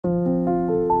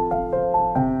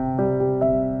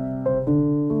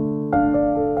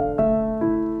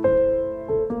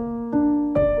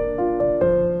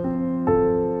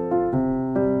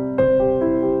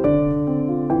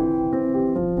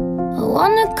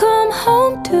come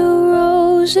home to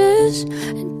roses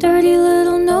and dirty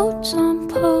little notes on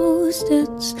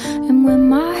post-its. And when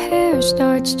my hair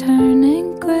starts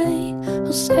turning gray,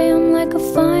 I'll say I'm like a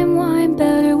fine wine,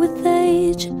 better with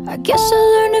age. I guess I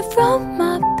learned it from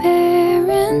my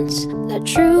parents, that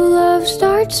true love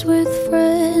starts with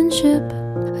friendship.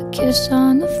 A kiss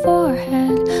on the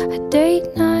forehead, a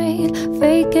date night,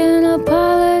 fake an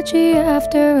apology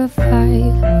after a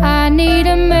fight. I need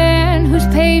a man who's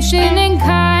patient and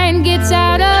kind, gets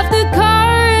out of the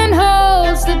car and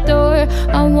holds the door.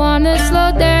 I wanna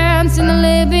slow dance in the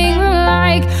living room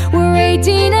like we're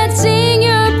 18 and sing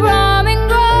your prom and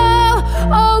grow.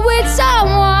 Oh, with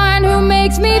someone who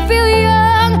makes me feel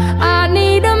young. I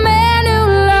need a man who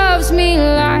loves me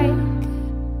like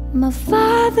my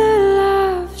father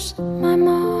loves my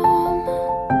mom.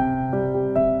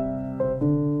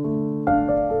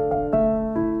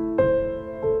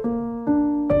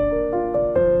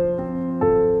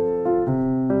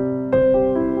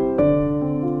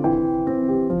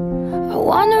 I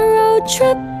want a road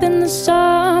trip in the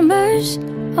summers.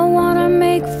 I wanna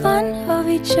make fun of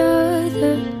each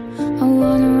other. I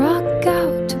wanna rock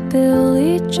out to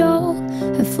Billy Joel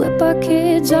and flip our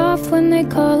kids off when they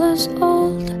call us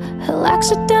old. He'll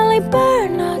accidentally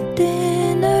burn our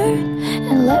dinner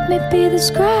and let me be the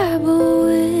Scrabble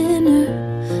winner.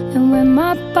 And when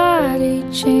my body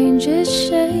changes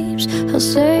shapes, he'll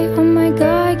say, oh my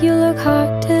God, you look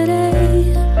hot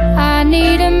today. I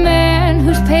need a man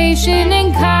who's patient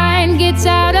and kind, gets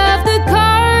out of the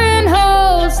car and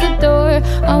holds the door.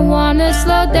 I wanna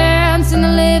slow dance in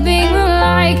the living room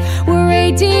like we're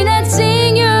 18 and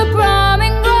sing your prom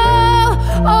and grow.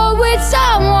 Oh, with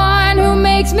someone who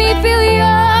makes me feel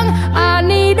young. I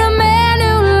need a man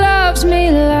who loves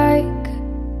me like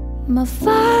my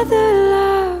father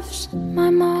loves my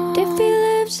mom. If he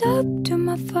lives up to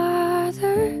my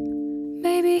father,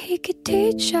 maybe he could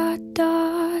teach our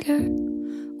daughter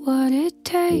what it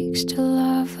takes to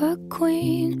love a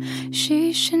queen.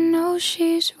 She should know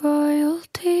she's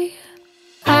royalty.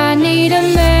 I need a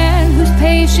man who's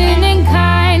patient and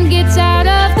kind, gets out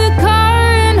of the car